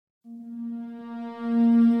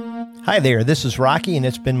Hi there, this is Rocky, and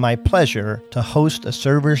it's been my pleasure to host a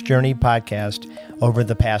Server's Journey podcast over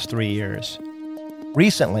the past 3 years.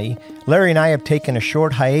 Recently, Larry and I have taken a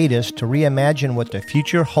short hiatus to reimagine what the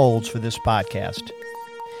future holds for this podcast.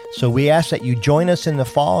 So we ask that you join us in the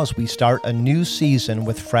fall as we start a new season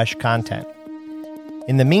with fresh content.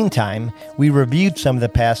 In the meantime, we reviewed some of the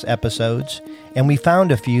past episodes, and we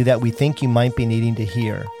found a few that we think you might be needing to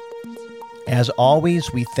hear. As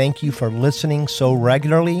always, we thank you for listening so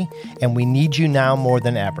regularly, and we need you now more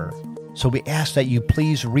than ever. So we ask that you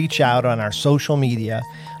please reach out on our social media,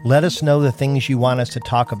 let us know the things you want us to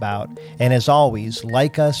talk about, and as always,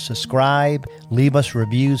 like us, subscribe, leave us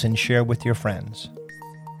reviews, and share with your friends.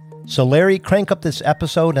 So Larry, crank up this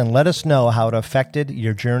episode and let us know how it affected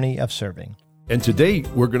your journey of serving. And today,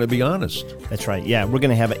 we're going to be honest. That's right. Yeah, we're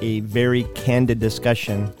going to have a very candid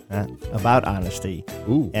discussion about honesty.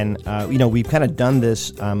 Ooh. And, we've kind of done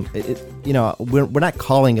this, we're not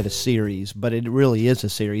calling it a series, but it really is a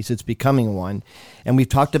series. It's becoming one. And we've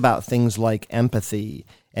talked about things like empathy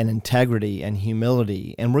and integrity and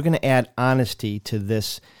humility. And we're going to add honesty to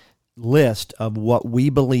this list of what we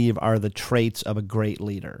believe are the traits of a great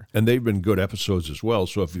leader. And they've been good episodes as well.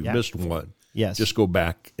 So if you've missed one, yes, just go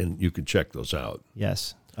back and you can check those out.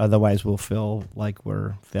 Yes. Otherwise, we'll feel like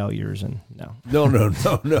we're failures and no.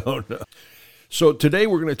 No. So today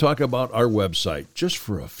we're going to talk about our website just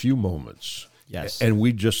for a few moments. Yes. And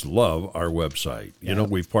we just love our website. You know,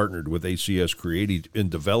 we've partnered with ACS Creative in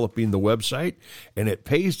developing the website, and it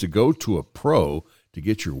pays to go to a pro to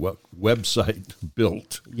get your website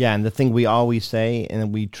built. Yeah, and the thing we always say,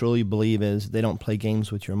 and we truly believe, is they don't play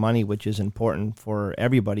games with your money, which is important for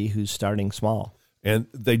everybody who's starting small. And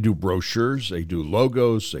they do brochures, they do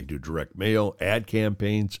logos, they do direct mail, ad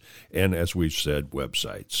campaigns, and as we've said,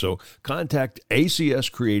 websites. So contact ACS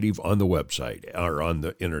Creative on the website or on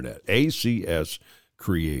the internet, ACS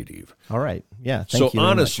Creative. All right. Yeah, thank you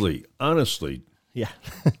very much. honestly. Yeah.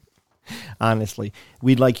 Honestly,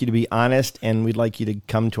 we'd like you to be honest, and we'd like you to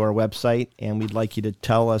come to our website, and we'd like you to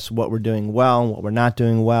tell us what we're doing well and what we're not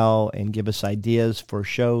doing well, and give us ideas for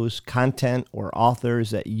shows, content, or authors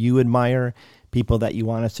that you admire, people that you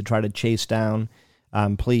want us to try to chase down.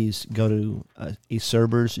 Please go to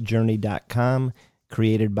aserversjourney.com,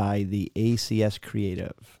 created by the ACS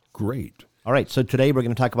Creative. Great. All right, so today we're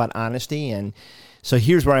going to talk about honesty, and so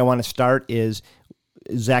here's where I want to start is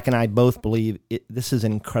Zach and I both believe this is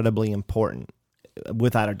incredibly important,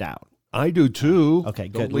 without a doubt. I do too. Okay,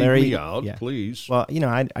 Don't good. leave Larry, me out, please. Well,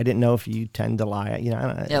 I didn't know if you tend to lie.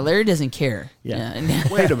 Larry doesn't care. Yeah.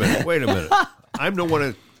 Wait a minute. I'm the one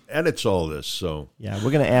that edits all this, so. Yeah, we're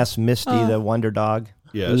going to ask Misty, the Wonder Dog,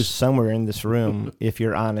 who's somewhere in this room, if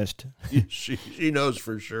you're honest. She knows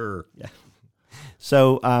for sure. Yeah.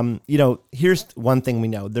 So, here's one thing we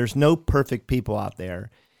know. There's no perfect people out there.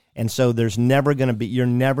 And so you're never going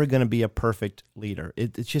to be a perfect leader.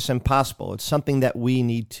 It's just impossible. It's something that we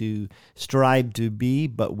need to strive to be,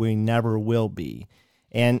 but we never will be.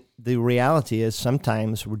 And the reality is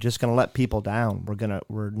sometimes we're just going to let people down.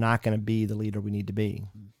 We're not going to be the leader we need to be.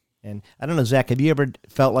 And I don't know, Zach, have you ever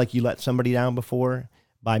felt like you let somebody down before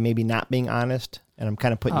by maybe not being honest? And I'm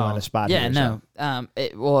kind of putting you on a spot here. Yeah, no.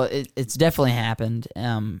 It's definitely happened.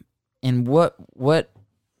 And what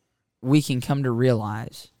we can come to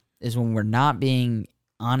realize is when we're not being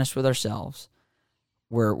honest with ourselves,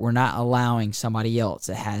 we're not allowing somebody else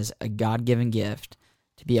that has a God-given gift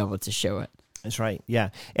to be able to show it. That's right, yeah.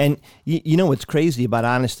 And you know what's crazy about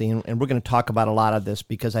honesty, and we're going to talk about a lot of this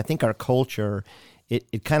because I think our culture,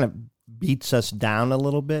 it kind of beats us down a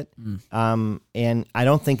little bit, and I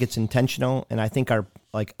don't think it's intentional, and I think a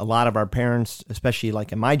lot of our parents, especially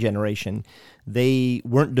like in my generation, they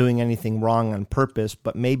weren't doing anything wrong on purpose,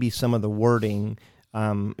 but maybe some of the wording,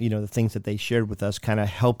 the things that they shared with us kind of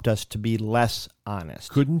helped us to be less honest.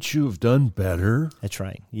 Couldn't you have done better? That's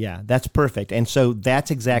right. Yeah, that's perfect. And so that's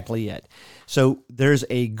exactly it. So there's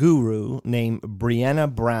a guru named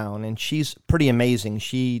Brené Brown, and she's pretty amazing.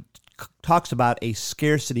 She talks about a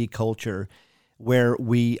scarcity culture where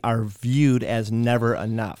we are viewed as never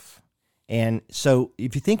enough. And so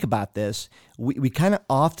if you think about this, we kind of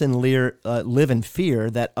often live in fear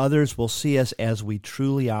that others will see us as we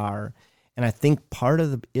truly are. And I think part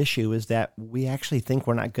of the issue is that we actually think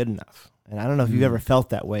we're not good enough. And I don't know if you've ever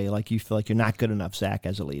felt that way, like you feel like you're not good enough, Zach,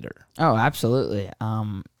 as a leader. Oh, absolutely.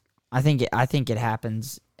 I think it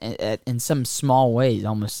happens in some small ways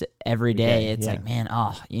almost every day. It's like, man,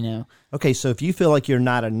 Okay, so if you feel like you're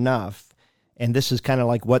not enough, and this is kind of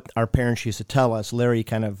like what our parents used to tell us, Larry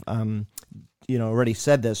kind of already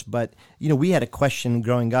said this, but we had a question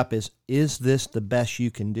growing up: is this the best you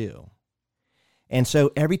can do? And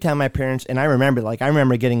so every time my parents, and I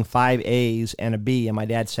remember getting 5 A's and a B, and my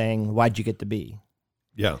dad saying, "Why'd you get the B?"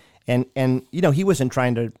 Yeah. And he wasn't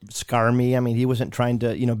trying to scar me. I mean, he wasn't trying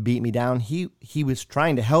to, beat me down. He was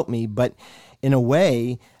trying to help me, but in a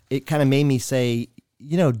way, it kind of made me say,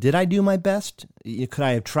 did I do my best? Could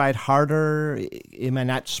I have tried harder? Am I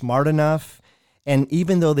not smart enough? And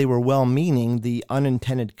even though they were well-meaning, the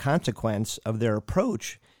unintended consequence of their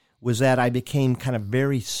approach was that I became kind of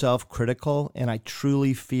very self-critical, and I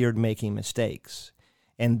truly feared making mistakes.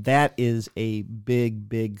 And that is a big,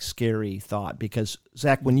 big, scary thought because,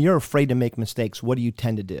 Zach, when you're afraid to make mistakes, what do you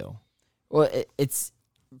tend to do? Well, it's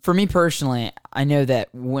for me personally, I know that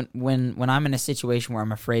when I'm in a situation where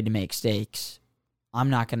I'm afraid to make mistakes, I'm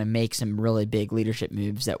not going to make some really big leadership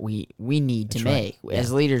moves that we need to make. Right. Yeah.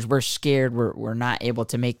 As leaders, we're scared. We're not able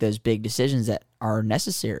to make those big decisions that are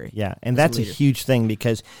necessary. Yeah, and that's a huge thing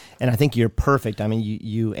because, and I think you're perfect. I mean,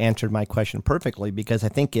 you answered my question perfectly because I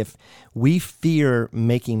think if we fear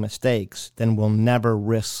making mistakes, then we'll never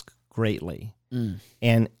risk greatly.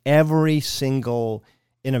 And every single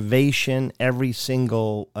innovation, every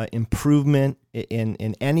single improvement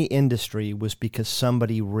in any industry was because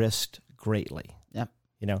somebody risked greatly.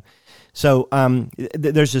 So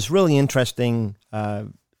there's this really interesting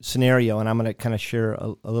scenario, and I'm going to kind of share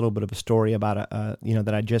a little bit of a story about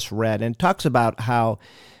that I just read, and it talks about how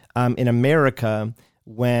in America,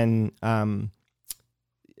 when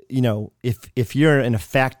if you're in a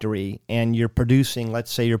factory and you're producing,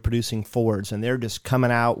 let's say you're producing Fords, and they're just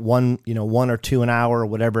coming out one or two an hour or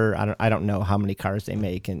whatever. I don't know how many cars they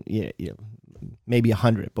make, and maybe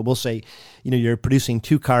 100, but we'll say, you're producing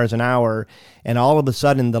 2 cars an hour, and all of a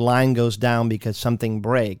sudden the line goes down because something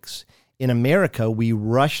breaks. In America, we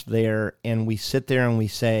rush there and we sit there and we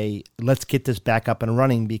say, let's get this back up and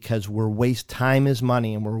running because time is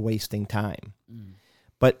money and we're wasting time.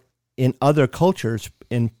 But in other cultures,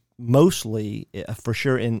 mostly for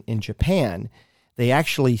sure in Japan, they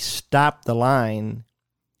actually stop the line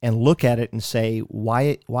and look at it and say,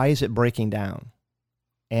 why is it breaking down?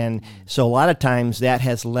 And so a lot of times that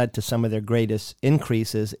has led to some of their greatest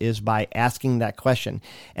increases is by asking that question.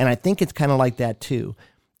 And I think it's kind of like that too.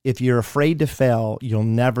 If you're afraid to fail, you'll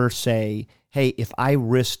never say, hey, if I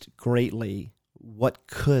risked greatly, what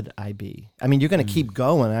could I be? I mean, you're going to keep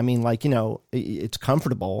going. I mean, it's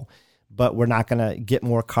comfortable, but we're not going to get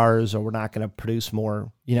more cars or we're not going to produce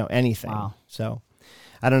more, anything. Wow. So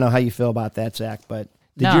I don't know how you feel about that, Zach, but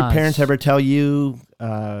did your parents ever tell you,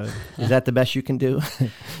 is that the best you can do?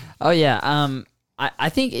 Oh yeah. I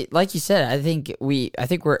think, like you said, I think we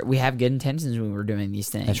have good intentions when we're doing these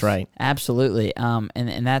things. That's right. Absolutely.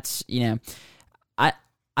 And that's,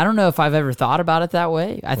 I don't know if I've ever thought about it that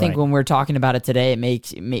way. I think when we're talking about it today, it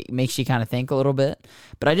makes you kind of think a little bit.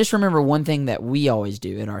 But I just remember one thing that we always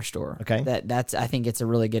do at our store. Okay. That's I think it's a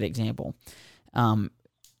really good example.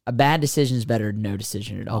 A bad decision is better than no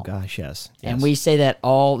decision at all. Oh gosh, yes. And we say that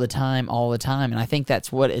all the time. And I think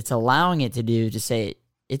that's what it's allowing it to do, to say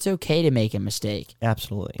it's okay to make a mistake.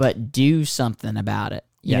 Absolutely. But do something about it.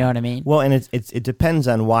 You know what I mean? Well, and it depends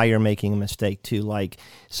on why you're making a mistake too.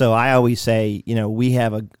 So I always say, we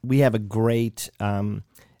have a great, and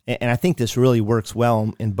I think this really works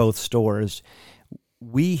well in both stores.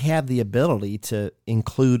 We have the ability to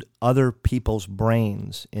include other people's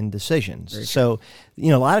brains in decisions. So,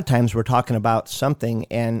 a lot of times we're talking about something,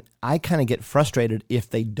 and I kind of get frustrated if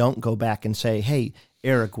they don't go back and say, hey,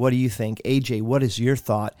 Eric, what do you think? AJ, what is your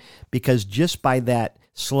thought? Because just by that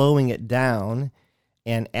slowing it down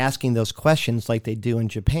and asking those questions like they do in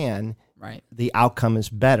Japan, the outcome is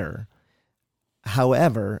better.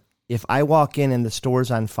 However, if I walk in and the store's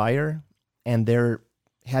on fire and they're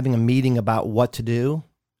having a meeting about what to do,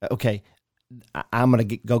 okay, I'm going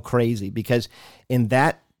to go crazy because in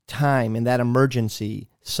that time, in that emergency,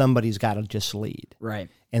 somebody's got to just lead. Right.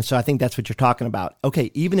 And so I think that's what you're talking about. Okay,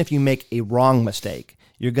 even if you make a wrong mistake,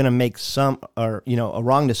 you're going to make a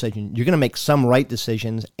wrong decision. You're going to make some right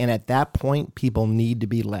decisions, and at that point, people need to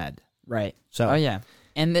be led. Right. So, oh yeah,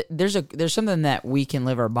 and there's something that we can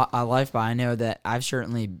live our life by. I know that I've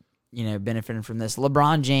certainly benefited from this.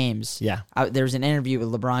 LeBron James. Yeah. There was an interview with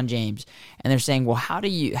LeBron James, and they're saying, well, how do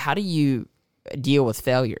you deal with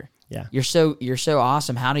failure? Yeah. You're so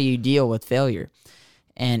awesome. How do you deal with failure?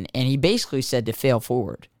 And he basically said to fail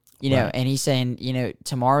forward, and he's saying,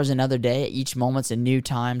 tomorrow's another day. Each moment's a new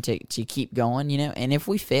time to keep going, and if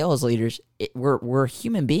we fail as leaders, we're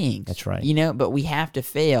human beings. That's right. But we have to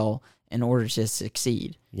fail in order to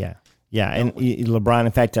succeed. Yeah. Yeah. And LeBron,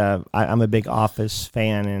 in fact, I'm a big Office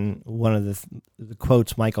fan, and one of the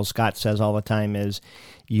quotes Michael Scott says all the time is,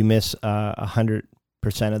 you miss 100%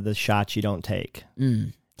 of the shots you don't take.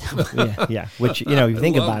 yeah. Which, you know, you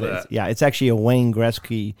think love about that. it. Yeah, it's actually a Wayne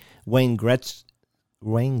Gretzky Gretzky,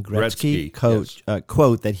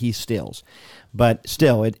 quote that he steals. But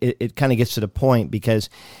still, it kind of gets to the point, because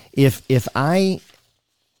if I'm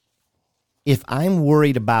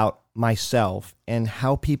worried about myself and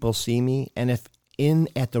how people see me, and if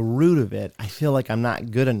at the root of it I feel like I'm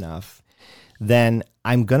not good enough, then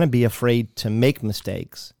I'm going to be afraid to make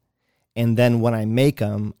mistakes. And then when I make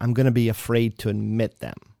them, I'm going to be afraid to admit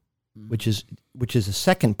them, which is the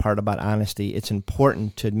second part about honesty. It's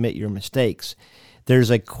important to admit your mistakes.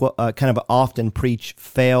 There's a kind of often preach,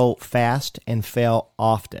 fail fast and fail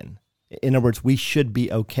often. In other words, we should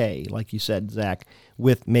be okay, like you said, Zach,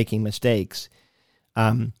 with making mistakes.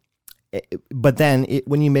 But then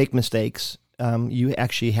when you make mistakes, you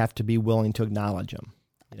actually have to be willing to acknowledge them.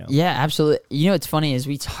 You know? Yeah, absolutely. You know, what's funny is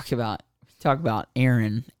we talk about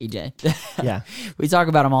Aaron, EJ. Yeah. We talk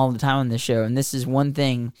about him all the time on this show, and this is one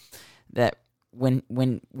thing that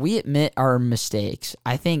when we admit our mistakes,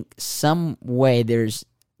 I think some way there's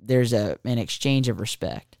an exchange of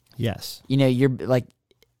respect. Yes. You know, you're like,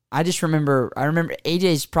 I remember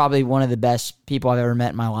AJ's probably one of the best people I've ever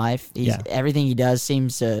met in my life. Everything he does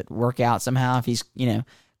seems to work out somehow. If he's, you know,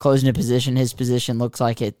 closing a position, his position looks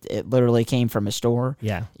like it literally came from a store.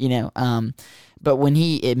 Yeah. You know, but when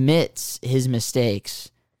he admits his mistakes,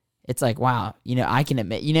 it's like, wow, you know, I can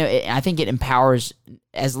admit, you know, I think it empowers,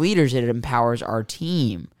 as leaders, it empowers our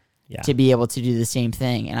team to be able to do the same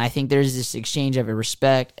thing. And I think there's this exchange of a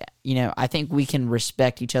respect. You know, I think we can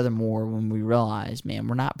respect each other more when we realize, man,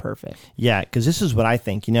 we're not perfect. Yeah, because this is what I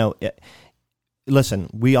think. You know, listen,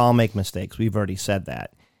 we all make mistakes. We've already said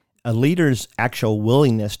that. A leader's actual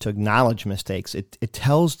willingness to acknowledge mistakes, it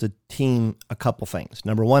tells the team a couple things.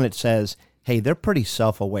 Number one, it says, hey, they're pretty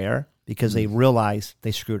self-aware because they realize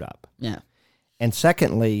they screwed up. Yeah. And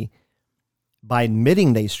secondly, by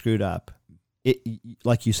admitting they screwed up,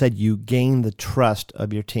 like you said, you gain the trust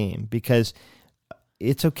of your team, because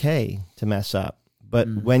it's okay to mess up. But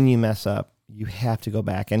when you mess up, you have to go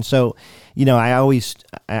back. And so, you know,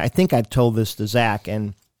 I think I've told this to Zach,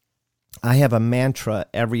 and I have a mantra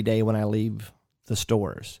every day when I leave the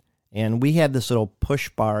stores. And we had this little push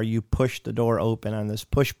bar. You push the door open on this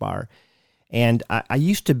push bar. And I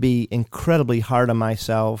used to be incredibly hard on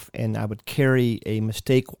myself, and I would carry a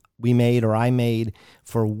mistake we made or I made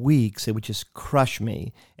for weeks. It would just crush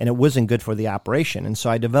me, and it wasn't good for the operation. And so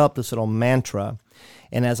I developed this little mantra,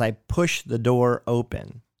 and as I push the door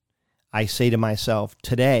open, I say to myself,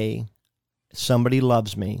 today, somebody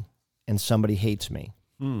loves me and somebody hates me.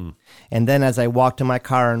 And then as I walk to my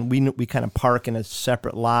car, and we kind of park in a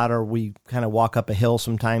separate lot, or we kind of walk up a hill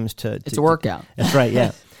sometimes it's a workout. That's right,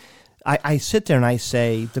 yeah. I sit there and I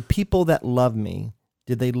say, the people that love me,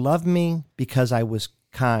 did they love me because I was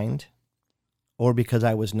kind or because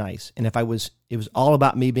I was nice? And if it was all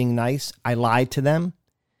about me being nice, I lied to them.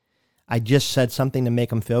 I just said something to make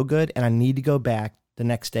them feel good, and I need to go back the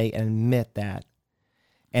next day and admit that.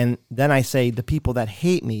 And then I say, the people that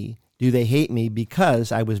hate me, do they hate me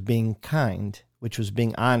because I was being kind, which was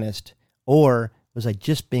being honest, or was I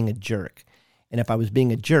just being a jerk? And if I was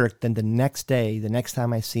being a jerk, then the next day, the next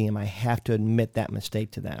time I see him, I have to admit that mistake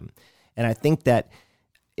to them. And I think that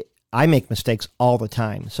I make mistakes all the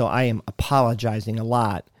time, so I am apologizing a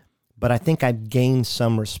lot, but I think I've gained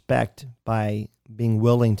some respect by being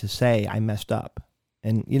willing to say I messed up.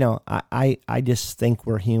 And, you know, I just think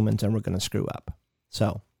we're humans and we're going to screw up.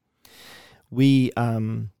 So we,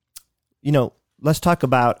 you know, let's talk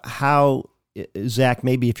about how, Zach,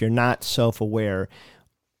 maybe if you're not self-aware,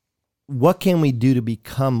 what can we do to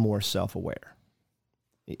become more self-aware?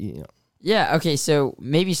 You know. Yeah, okay, so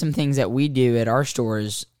maybe some things that we do at our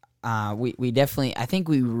stores, we definitely, I think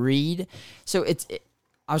we read. So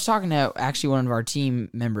I was talking to actually one of our team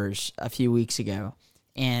members a few weeks ago,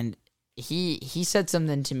 and he said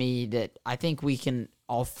something to me that I think we can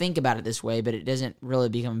all think about it this way, but it doesn't really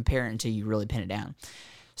become apparent until you really pin it down.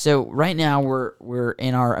 So right now we're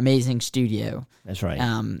in our amazing studio. That's right.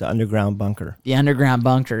 The underground bunker. The underground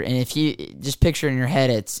bunker. And if you just picture in your head,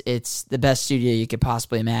 it's the best studio you could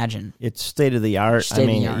possibly imagine. It's state of the art.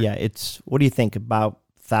 Yeah. It's, what do you think, about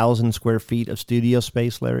 1,000 square feet of studio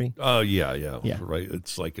space, Larry? Oh, yeah. Right.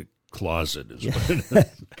 It's like a closet.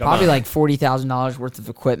 Probably like $40,000 worth of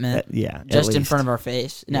equipment. Just in front of our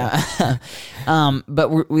face. No.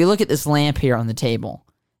 But we look at this lamp here on the table.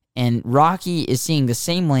 And Rocky is seeing the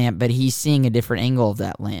same lamp, but he's seeing a different angle of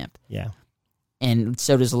that lamp. Yeah. And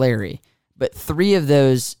so does Larry. But three of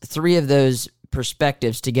those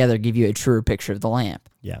perspectives together give you a truer picture of the lamp.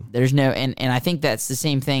 Yeah. There's no, and I think that's the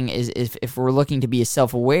same thing is if we're looking to be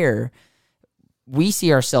self-aware, we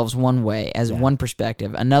see ourselves one way as one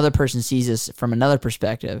perspective. Another person sees us from another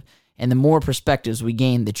perspective. And the more perspectives we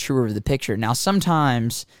gain, the truer the picture. Now,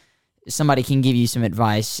 sometimes somebody can give you some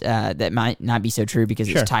advice that might not be so true because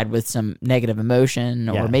it's tied with some negative emotion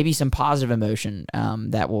or maybe some positive emotion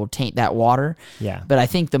that will taint that water. Yeah. But I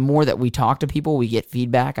think the more that we talk to people, we get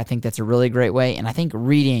feedback. I think that's a really great way. And I think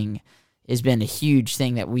reading has been a huge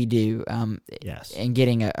thing that we do in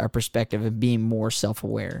getting a perspective of being more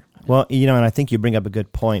self-aware. Well, and I think you bring up a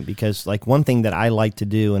good point because like one thing that I like to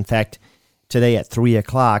do, in fact, today at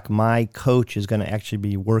 3:00, my coach is going to actually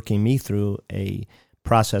be working me through a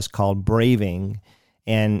process called Braving.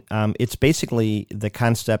 And it's basically the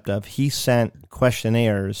concept of he sent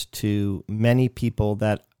questionnaires to many people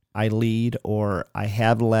that I lead or I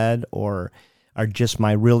have led or are just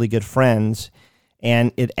my really good friends.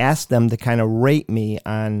 And it asked them to kind of rate me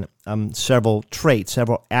on several traits,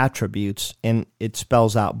 several attributes, and it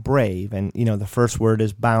spells out brave. And, the first word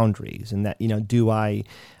is boundaries, and that, do I,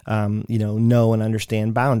 know and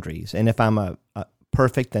understand boundaries? And if I'm a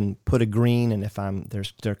perfect, then put a green, and if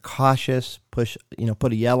they're cautious, put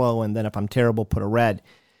a yellow, and then if I'm terrible, put a red.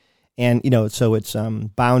 And, so it's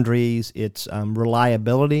boundaries, it's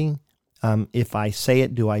reliability. If I say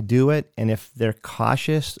it, do I do it? And if they're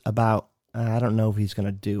cautious about, I don't know if he's going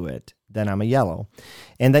to do it, then I'm a yellow.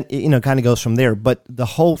 And then, it kind of goes from there. But the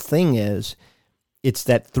whole thing is, it's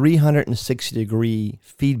that 360-degree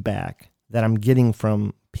feedback that I'm getting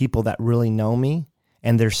from people that really know me,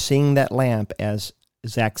 and they're seeing that lamp, as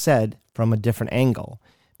Zach said, from a different angle.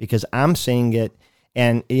 Because I'm seeing it,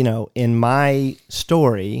 and, in my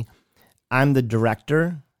story, I'm the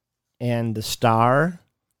director and the star,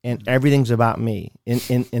 and everything's about me.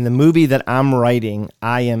 In the movie that I'm writing,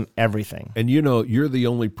 I am everything. And you're the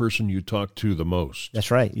only person you talk to the most. That's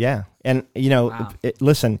right, yeah. And,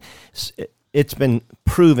 listen, it's been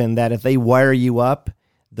proven that if they wire you up,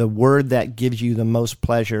 the word that gives you the most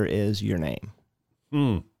pleasure is your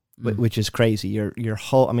name, which is crazy. Your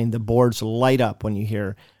whole, the boards light up when you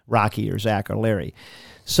hear Rocky or Zach or Larry.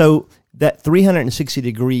 So that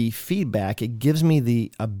 360-degree feedback, it gives me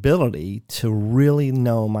the ability to really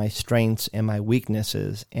know my strengths and my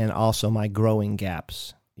weaknesses and also my growing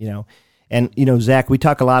gaps, And, Zach, we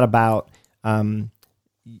talk a lot about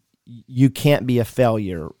you can't be a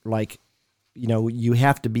failure. Like, you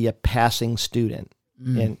have to be a passing student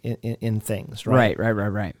in things, right?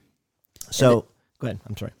 Right. So, go ahead.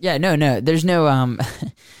 I'm sorry. Yeah, no. There's no,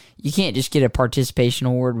 you can't just get a participation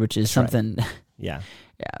award, which is something. Right. Yeah.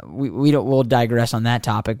 Yeah, we'll digress on that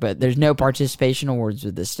topic, but there's no participation awards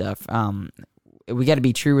with this stuff. We got to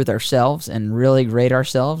be true with ourselves and really grade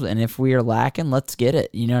ourselves. And if we are lacking, let's get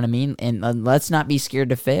it. You know what I mean? And let's not be scared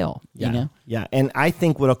to fail. Yeah. Yeah. And I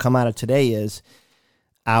think what'll come out of today is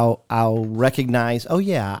I'll recognize,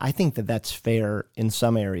 I think that's fair in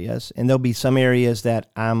some areas, and there'll be some areas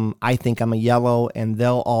that I think I'm a yellow, and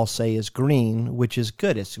they'll all say is green, which is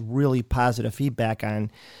good. It's really positive feedback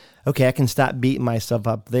on. Okay, I can stop beating myself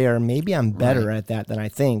up there. Maybe I'm better at that than I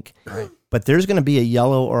think. Right. But there's going to be a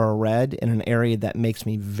yellow or a red in an area that makes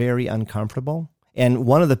me very uncomfortable. And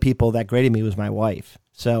one of the people that graded me was my wife.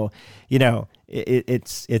 So,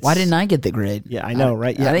 it's. Why didn't I get the grade? Yeah, I know,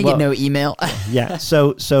 right? Yeah, I didn't get no email. Yeah.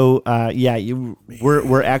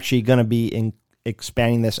 We're actually going to be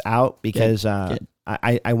expanding this out because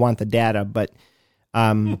I want the data. But,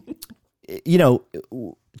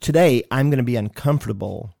 today I'm going to be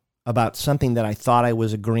uncomfortable about something that I thought I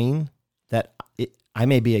was a green, that I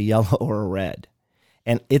may be a yellow or a red.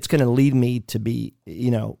 And it's going to lead me to be,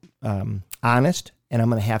 honest, and I'm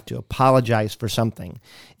going to have to apologize for something,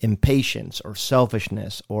 impatience or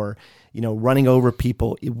selfishness or, running over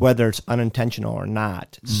people, whether it's unintentional or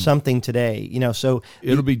not, something today, so.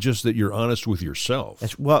 It'll be just that you're honest with yourself.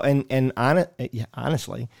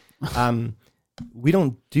 Honestly, we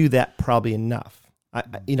don't do that probably enough.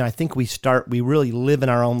 I think we really live in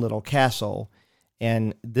our own little castle,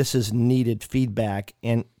 and this is needed feedback.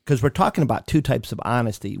 And because we're talking about two types of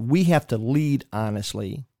honesty, we have to lead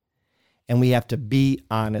honestly, and we have to be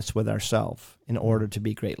honest with ourselves in order to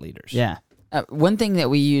be great leaders. Yeah. One thing that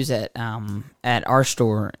we use at our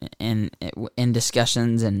store in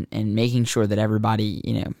discussions and making sure that everybody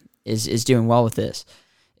is doing well with this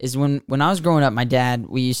is when I was growing up, my dad,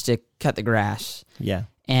 we used to cut the grass. Yeah.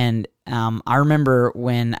 And I remember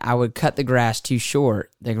when I would cut the grass too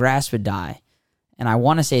short, the grass would die. And I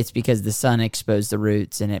want to say it's because the sun exposed the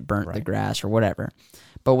roots and it burnt the grass or whatever.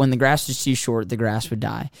 But when the grass was too short, the grass would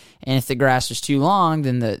die. And if the grass was too long,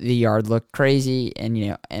 then the yard looked crazy.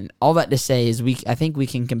 And and all that to say is I think we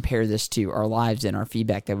can compare this to our lives and our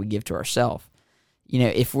feedback that we give to ourselves.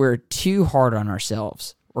 If we're too hard on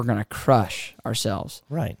ourselves, we're going to crush ourselves.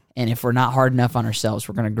 Right. And if we're not hard enough on ourselves,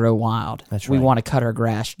 we're going to grow wild. That's We right. want to cut our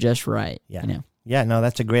grass just right. Yeah. You know? Yeah, no,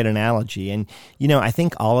 that's a great analogy. And, I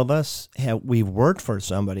think all of us we've worked for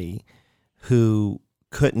somebody who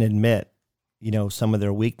couldn't admit, some of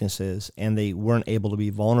their weaknesses, and they weren't able to be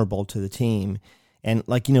vulnerable to the team. And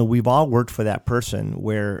we've all worked for that person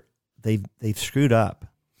where they've screwed up,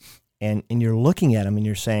 and you're looking at them and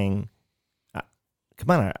you're saying, come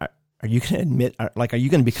on, are you going to admit, are you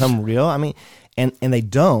going to become real? I mean, and they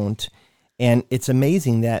don't. And it's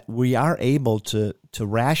amazing that we are able to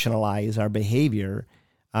rationalize our behavior,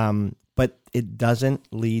 but it doesn't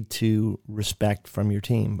lead to respect from your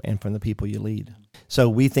team and from the people you lead. So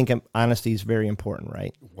we think honesty is very important,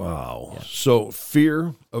 right? Wow. Yeah. So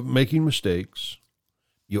fear of making mistakes,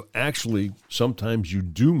 sometimes you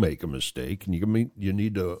do make a mistake, and you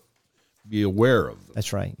need to be aware of them.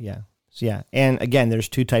 That's right, yeah. So, yeah, and again, there's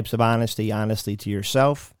two types of honesty to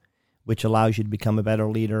yourself, which allows you to become a better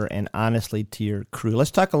leader, and honestly to your crew.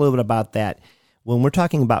 Let's talk a little bit about that. When we're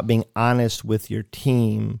talking about being honest with your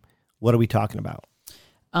team, what are we talking about?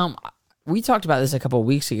 We talked about this a couple of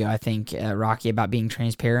weeks ago, I think, Rocky, about being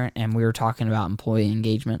transparent, and we were talking about employee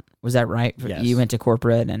engagement. Was that right? Yes. You went to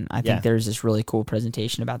corporate, and I think there's this really cool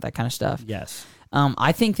presentation about that kind of stuff. Yes.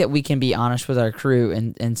 I think that we can be honest with our crew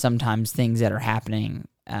and sometimes things that are happening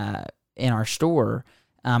in our store.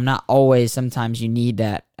 Not always. Sometimes you need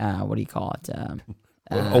that, what do you call it?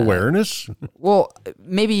 Awareness? Well,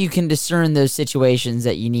 maybe you can discern those situations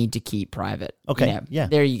that you need to keep private. Okay, yeah.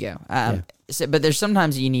 There you go. But there's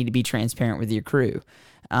sometimes you need to be transparent with your crew.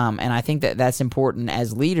 And I think that that's important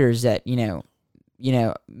as leaders that,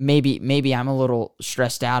 maybe I'm a little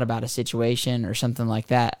stressed out about a situation or something like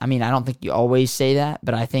that. I mean, I don't think you always say that,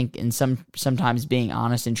 but I think sometimes being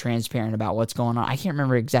honest and transparent about what's going on. I can't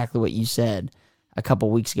remember exactly what you said a couple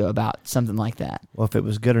weeks ago about something like that. Well, if it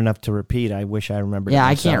was good enough to repeat, I wish I remembered. Yeah, it I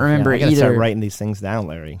myself. can't remember I gotta either. start writing these things down,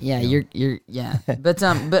 Larry. Yeah, you're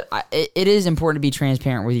but it is important to be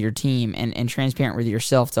transparent with your team and transparent with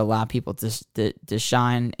yourself to allow people to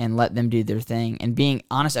shine and let them do their thing. And being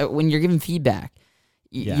honest when you're giving feedback,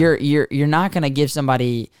 you're not going to give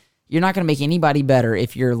somebody, you're not going to make anybody better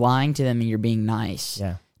if you're lying to them and you're being nice.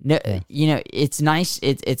 Yeah. No, it's nice.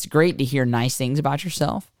 It's great to hear nice things about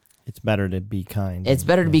yourself. It's better to be kind. It's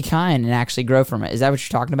better to be kind and actually grow from it. Is that what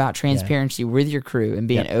you're talking about? Transparency with your crew and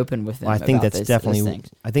being open with them. Well, I think about that's those things.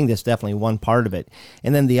 I think that's definitely one part of it.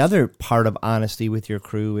 And then the other part of honesty with your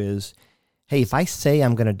crew is, hey, if I say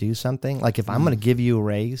I'm going to do something, like if I'm going to give you a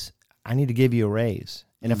raise, I need to give you a raise.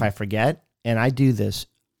 And if I forget, and I do this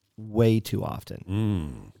way too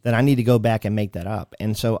often, then I need to go back and make that up.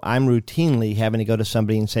 And so I'm routinely having to go to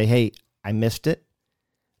somebody and say, hey, I missed it.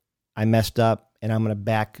 I messed up. And I'm going to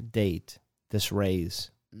backdate this raise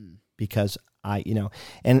because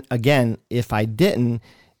and again, if I didn't,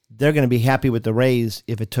 they're going to be happy with the raise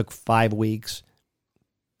if it took 5 weeks,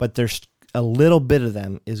 but there's a little bit of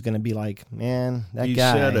them is going to be like, man, that he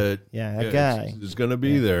guy. Said it. Yeah, that guy. Is going to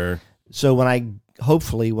be there. So when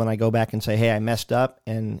I go back and say, hey, I messed up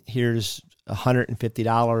and here's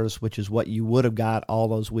 $150, which is what you would have got all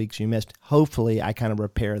those weeks you missed, hopefully I kind of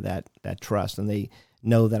repair that trust and they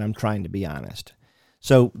know that I'm trying to be honest.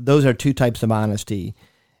 So those are two types of honesty.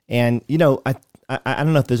 And, I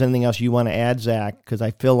don't know if there's anything else you want to add, Zach, because I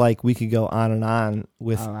feel like we could go on and on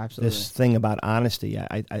with this thing about honesty.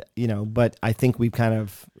 But I think we've kind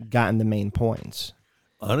of gotten the main points.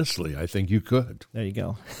 Honestly, I think you could. There you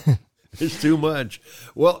go. It's too much.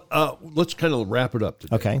 Well, let's kind of wrap it up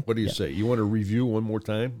today. Okay. What do you say? You want to review one more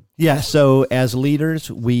time? Yeah, so as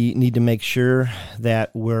leaders, we need to make sure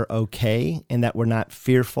that we're okay and that we're not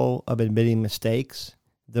fearful of admitting mistakes.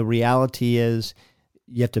 The reality is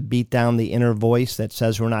you have to beat down the inner voice that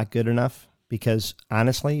says we're not good enough because,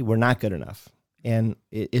 honestly, we're not good enough. And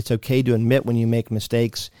it's okay to admit when you make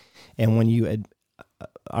mistakes, and when you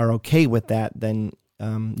are okay with that, then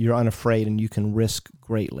you're unafraid and you can risk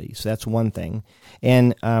greatly. So that's one thing.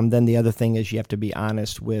 And then the other thing is you have to be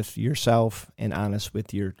honest with yourself and honest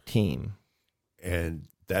with your team. And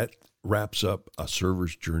that wraps up a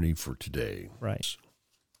server's journey for today. Right.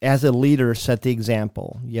 As a leader, set the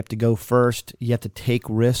example. You have to go first. You have to take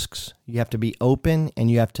risks. You have to be open, and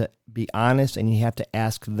you have to be honest, and you have to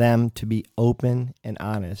ask them to be open and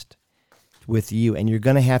honest with you. And you're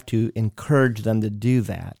going to have to encourage them to do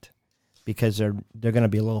that, because they're going to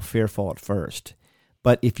be a little fearful at first.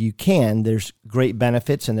 But if you can, there's great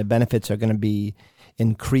benefits, and the benefits are going to be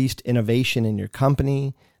increased innovation in your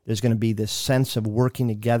company. There's going to be this sense of working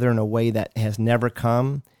together in a way that has never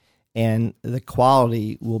come, and the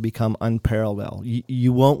quality will become unparalleled.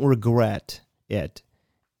 You won't regret it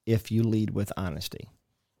if you lead with honesty.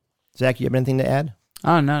 Zach, you have anything to add?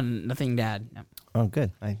 Oh, no, nothing to add. No. Oh,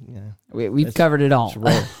 good. We've covered it all.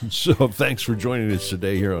 So thanks for joining us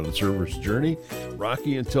today here on The Server's Journey.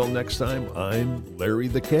 Rocky, until next time, I'm Larry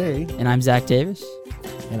the K. And I'm Zach Davis.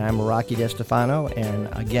 And I'm Rocky DeStefano. And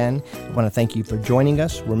again, I want to thank you for joining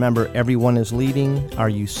us. Remember, everyone is leading. Are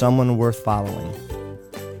you someone worth following?